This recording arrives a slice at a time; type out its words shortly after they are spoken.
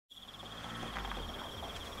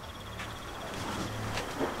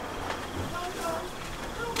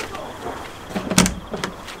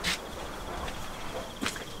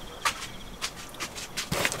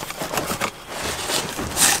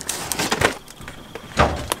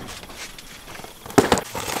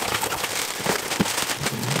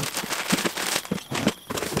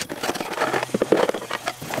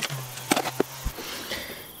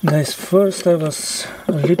Guys, first I was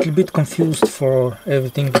a little bit confused for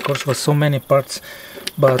everything because was so many parts,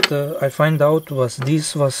 but I find out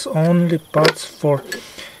this was only parts for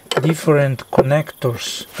different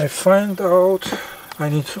connectors. I find out I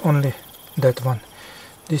need only that one.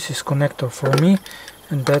 This is connector for me,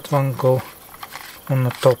 and that one go on the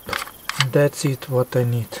top. That's it what I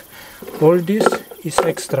need. All this is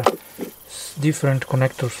extra, different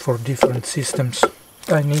connectors for different systems.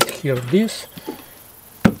 I need here this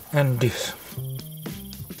and this.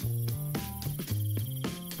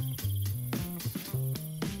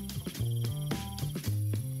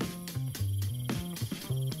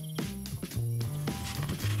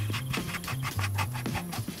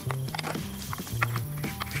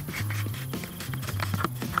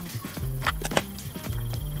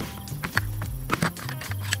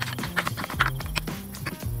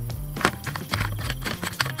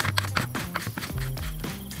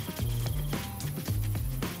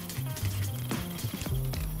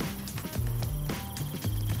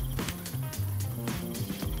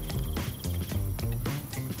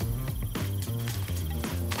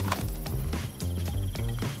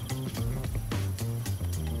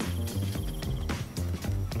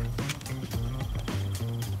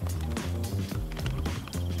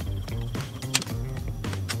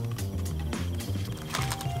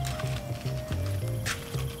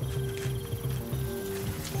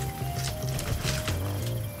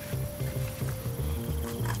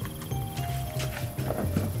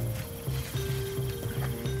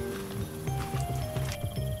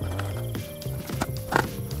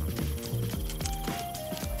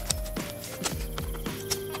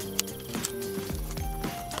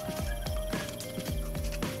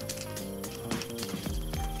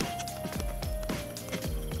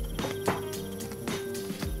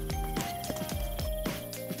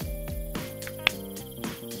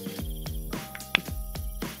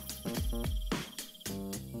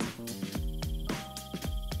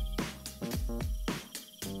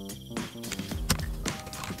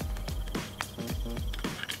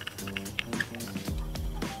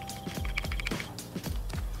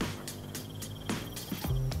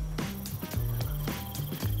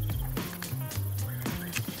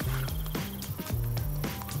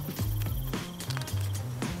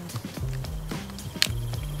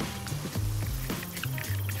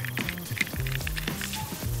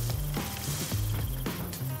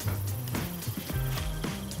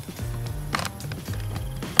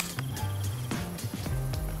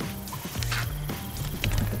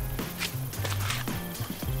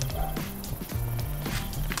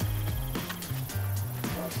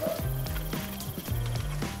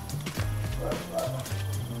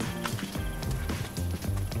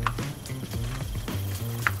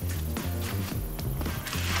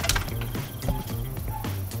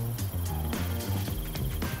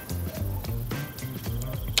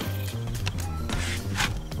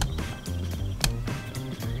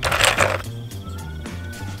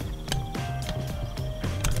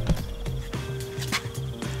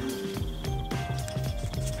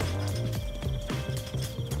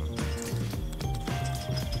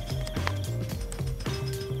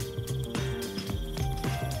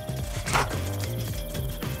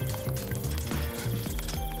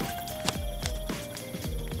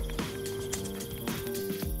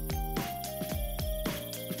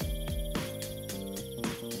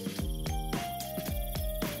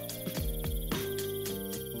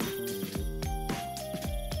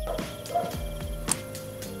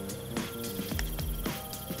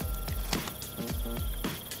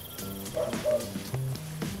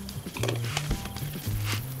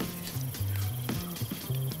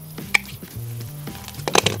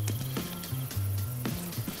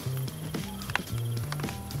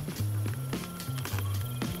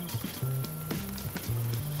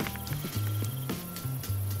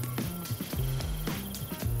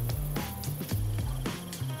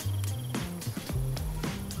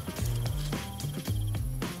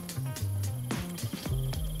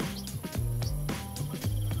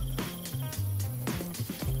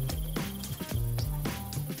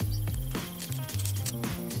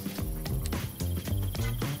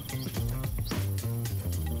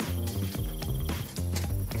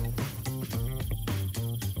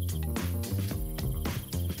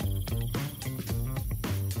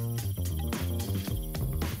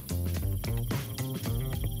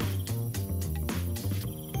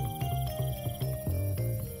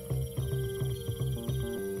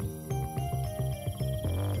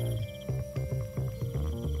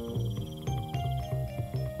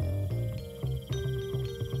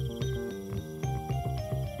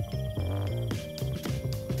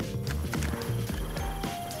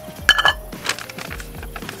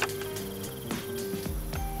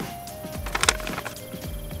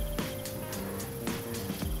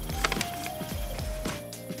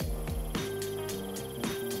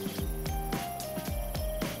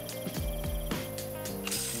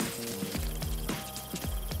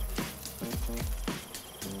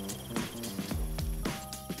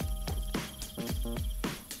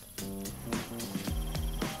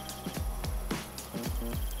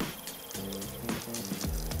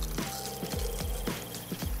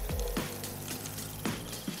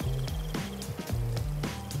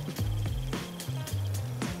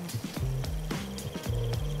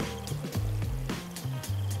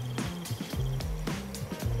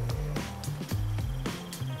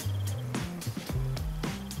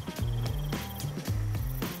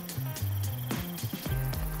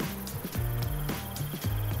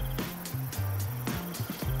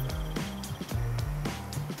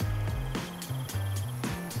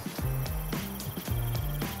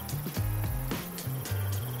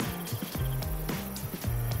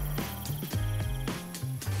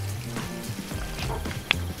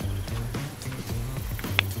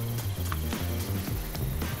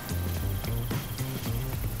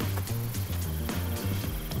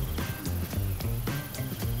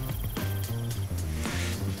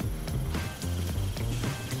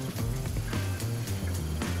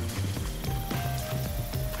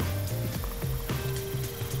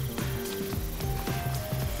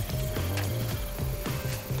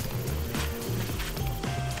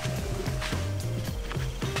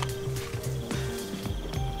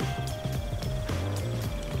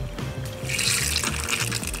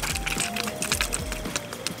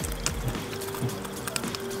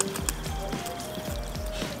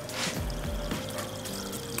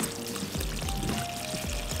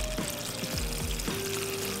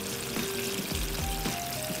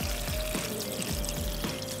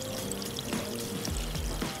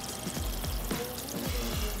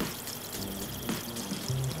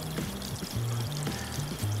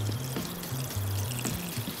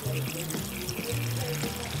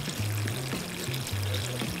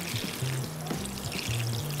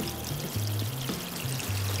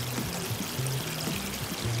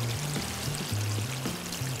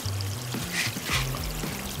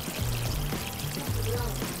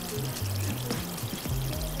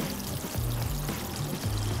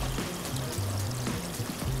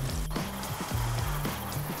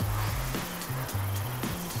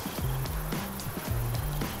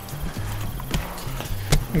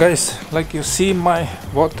 Guys, like you see, my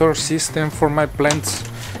water system for my plants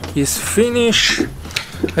is finished.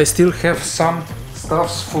 I still have some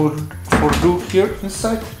stuffs for do here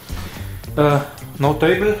inside. No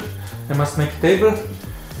table, I must make table.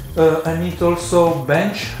 I need also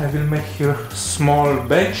bench. I will make here small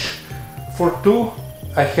bench for two.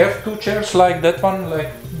 I have two chairs like that one,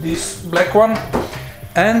 like this black one,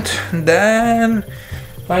 and then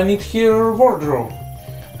I need here wardrobe.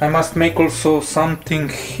 I must make also something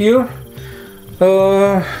here,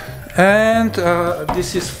 and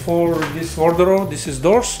this is for this wardrobe. This is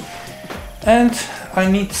doors, and I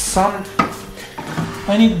need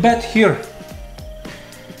bed here.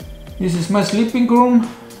 This is my sleeping room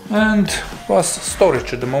and was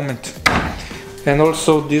storage at the moment. And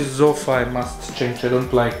also this sofa I must change. I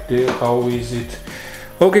don't like how is it.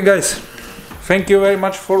 Okay guys, thank you very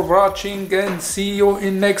much for watching and see you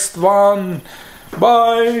in next one.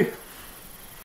 Bye.